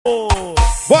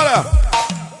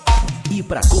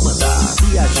pra comandar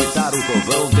e agitar o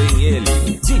povão tem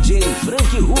ele, DJ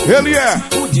Frank Roots. Ele é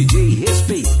o DJ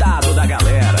respeitado da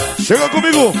galera. Chega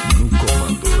comigo no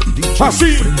comando, DJ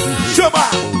assim, chama.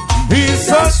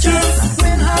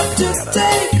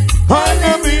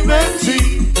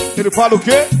 Ele fala o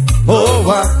quê?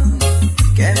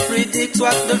 Can't predict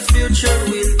what the future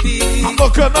will be.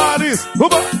 Alô, Canaris,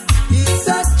 vamos. It's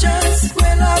a chance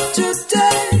we'll have to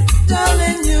take,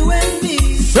 darling, you and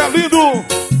me. Cê é lindo.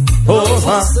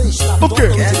 O quê?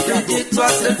 Can't predict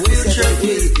what the future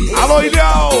will be. Alô,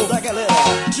 Ilhão.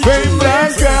 Vem pra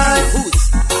cá.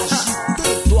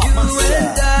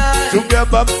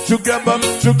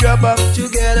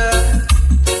 Together.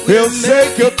 Eu sei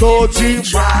que eu tô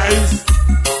demais.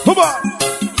 Vamos.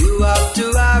 You have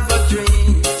to have a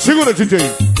dream. Segura, DJ.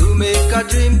 To make a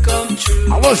dream come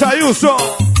true. Alô, Jailson.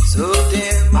 So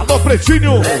damn. Alô,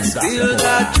 Pretinho. Let's build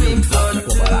a dream for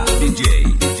two.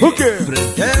 DJ. O quê?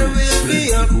 There will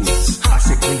be a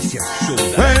sequência show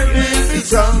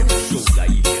da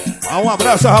ilha. Um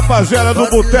abraço, rapaziada do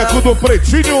Boteco do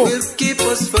Pretinho.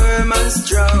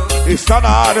 Está na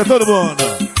área, todo mundo.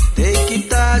 Take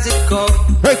it as it comes.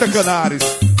 Eita, Canaris.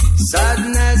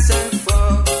 Sadness and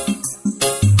fall.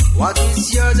 What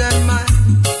is yours and mine?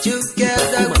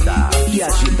 Together e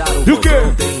agitar o e o quê?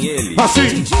 Tem ele. Assim.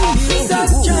 DJ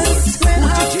o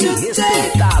DJ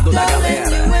respeitado da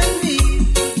galera.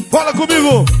 Fala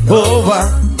comigo.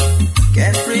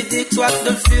 Can't predict what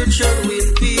the future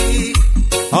will be.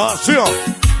 Assim, ó.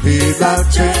 It's a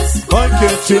chance we'll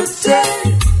have to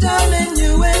take, darling,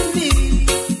 you and me.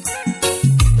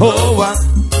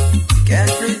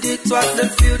 Can't predict what the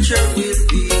future will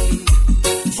be.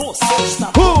 Você está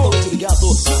totalmente ligado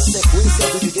na sequência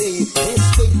do DJ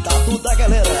respeitado da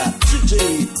galera,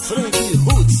 DJ Frank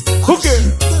Roots. O quê?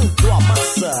 Agitando a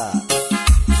massa.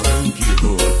 Frank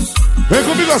Roots. Vem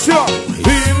comigo assim, ó.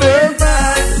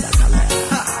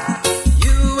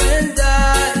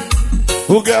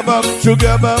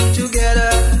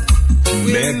 Together.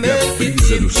 Mega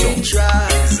Brisa do som.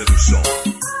 Brisa do som.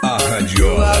 A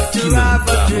radiola que não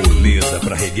dá moleza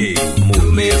pra regueiro.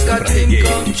 Moleza pra regueiro.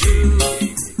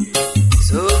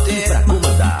 Pra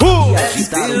comandar e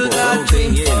agitar o povão tem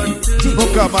ele.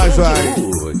 Nunca mais vai.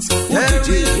 O DJ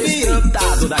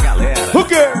respeitado da galera. O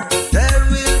quê? There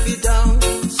will be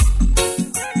downs,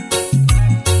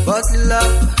 but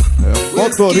love. É um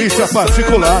motorista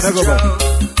particular, né, Gobão?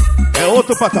 É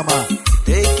outro patamar.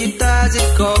 Take it as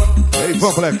it comes. Ei,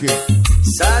 vamos por aqui.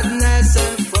 Sadness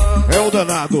and fall. É o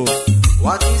danado.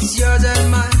 What is yours and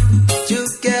mine?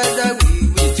 Together we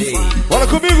will find. Bora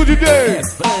comigo, DJ. É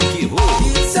Frank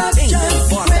Roots. Então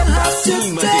bota pra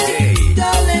cima, DJ.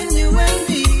 Darling, you and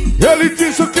me. Ele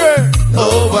disse o quê?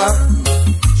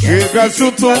 Chega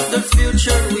junto. What the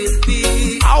future will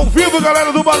be. Ao vivo,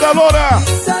 galera do Badalona.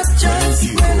 It's a chance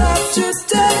we'll have to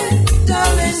take,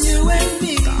 darling, you and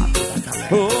me.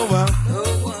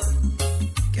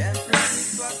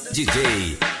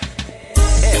 DJ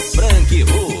é Frank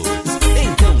Roots.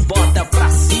 Então bota pra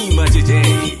cima, DJ.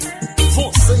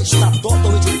 Você está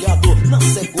totalmente ligado na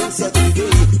sequência do DJ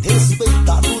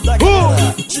respeitado da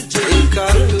galera. DJ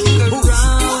Frank Roots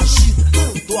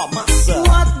agitando a massa.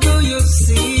 What do you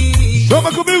see?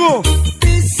 Chama comigo.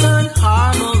 Peace and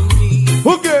harmony.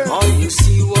 O quê? All you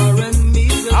see war and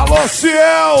misery. Alô,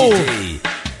 Ciel. DJ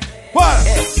vai.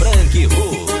 É Frank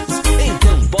Roots.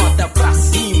 Então bota pra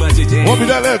cima, DJ. Homem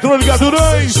da eletrônica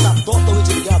Durães. Está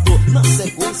totalmente ligado na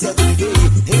sequência do DJ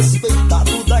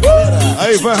respeitado da galera.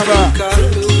 Aí, vai,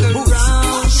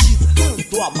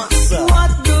 agitando a massa.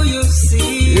 What do you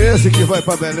see? E esse que vai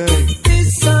pra Belém.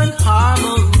 Peace and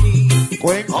harmony.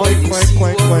 Quen, quen, quen,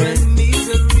 quen, quen.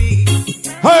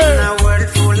 Hey! In a world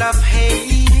full of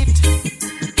hate,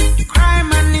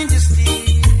 crime and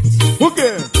injustice. O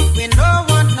quê? We don't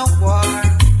want no war.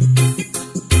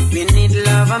 We need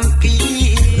love and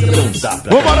peace.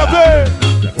 Vamos ver!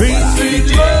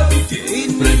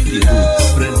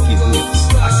 Frank Roots,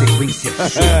 a sequência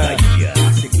show da ilha.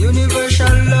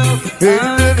 Universal love,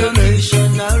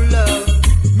 unconditional love.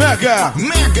 Mega!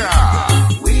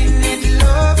 We need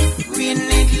love, we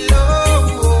need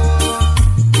love.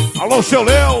 Alô, seu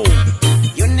Léo!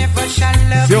 Universal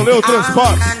love, seu Léo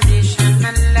Transportes.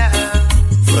 Unconditional love.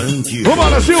 Frank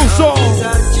Vamos lá, Gilson!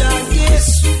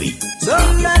 So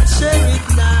let's share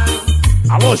it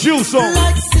now. Alô, Gilson!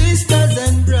 Like sisters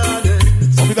and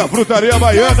brothers. Homem da frutaria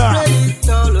baiana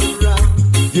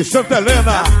de Santa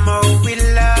Helena.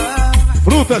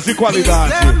 Frutas de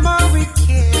qualidade.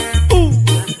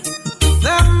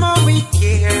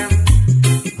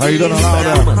 Aí, dona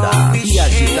Laura. E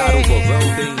agitar o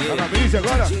povão tem Tá na mídia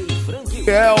agora?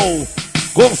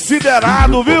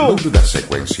 considerado, viu? No comando da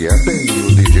sequência tem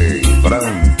o DJ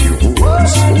Frank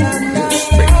Ruas, o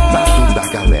respeitado da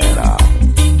galera.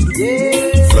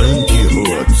 Frank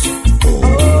Rhodes,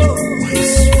 o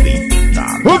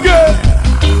respeitado. O quê?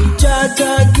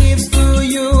 Jaja gives to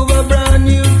you a brand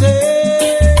new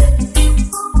day.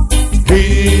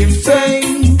 Give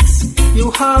Thanks,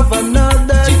 you have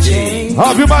another day.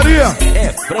 Ave Maria. É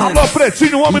Frank. Alô,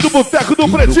 Pretinho, o homem do boteco do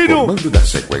No Pretinho. comando da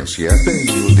sequência tem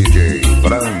o DJ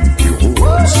Frank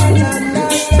Ruas, o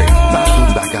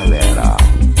respeitado da galera.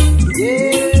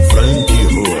 Frank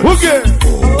O Rhodes, quê?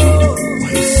 o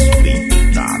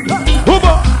respeitado.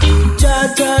 Uma.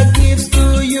 Jaja gives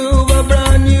to you a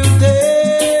brand new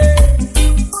day.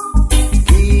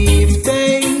 Give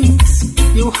thanks,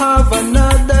 you have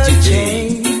another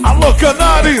day. Alô,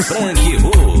 Canaris. Frank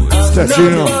Rhodes,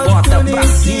 Certinho. bota pra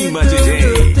cima,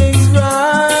 DJ. Things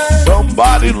right.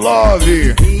 Somebody love.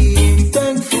 Be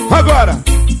thankful, Agora.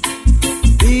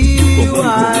 be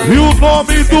wise. E o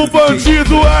nome do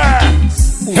bandido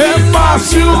é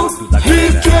fácil.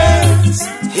 He cares,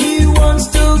 he wants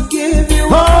to give you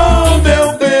Oh,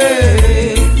 meu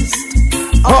bem.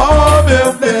 Oh,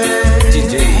 meu bem.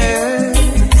 DJ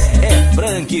é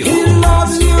Frank He Rhodes.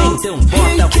 loves you, Então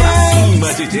bota pra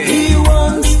cima, DJ. he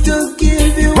wants to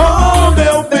give you Oh,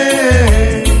 meu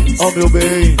bem. Oh, meu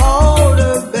bem. all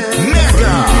the best.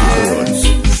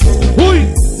 Ui.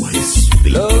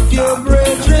 Love your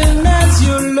brethren as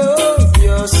you love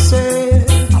yourself.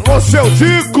 Alô, seu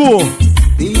Dico.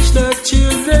 Teach the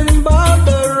children about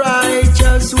the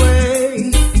righteous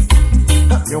way.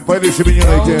 E um pai desse menino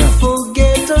aí que Don't é.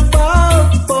 forget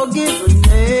about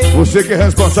forgiveness. Você que é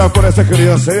responsável por essa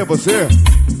criança aí, é você?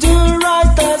 Do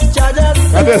right as Jaja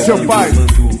said. Cadê seu pai?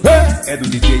 É do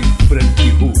DJ Frank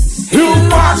Rhodes. E o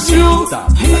Márcio?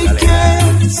 He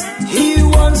cares, he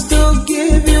wants to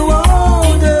give you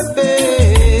all the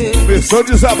best. Começou a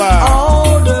desabar.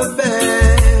 All the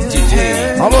best.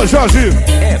 DJ Alô, Jorge.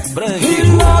 é Frank He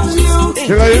loves Rhodes. you,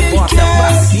 Chega aí. he Bota pra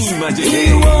cares, cima, he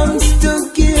DJ. wants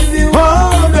to give you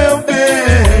Oh, meu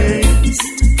bem.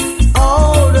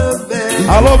 all the best.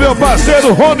 Alô, meu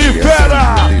parceiro Rony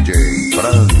Fera. DJ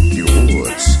Frank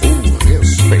Ruas, o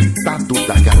respeitado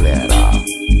da galera.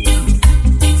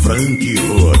 Frank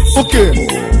Rhodes, O quê?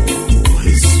 o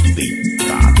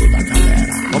respeitado da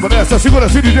galera. Vamos nessa, segura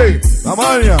assim, DJ. Na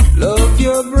manhã. Love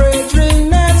your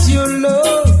brethren as you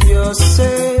love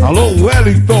yourself. Alô,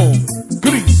 Wellington.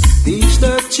 Cris. Teach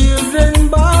the children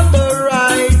about the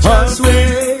righteous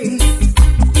way.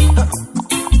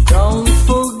 Don't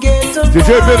forget about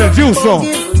DJ Benedilson.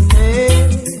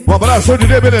 forgiveness. Um abraço,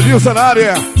 DJ Benedilson na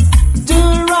área. Do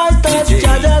right as DJ.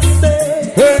 Jaja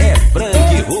said. É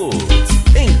Frank Rhodes.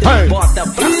 Então Hey. bota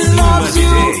pra He cima, loves you,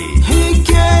 DJ. he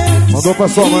cares. Mandou pra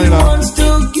sua mãe He lá. wants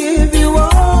to give you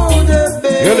all the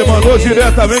best. Ele mandou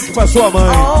diretamente pra sua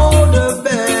mãe. All the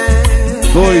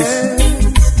best. 2.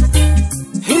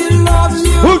 He loves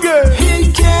you, O quê?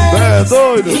 he cares. É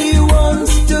doido. He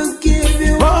wants to give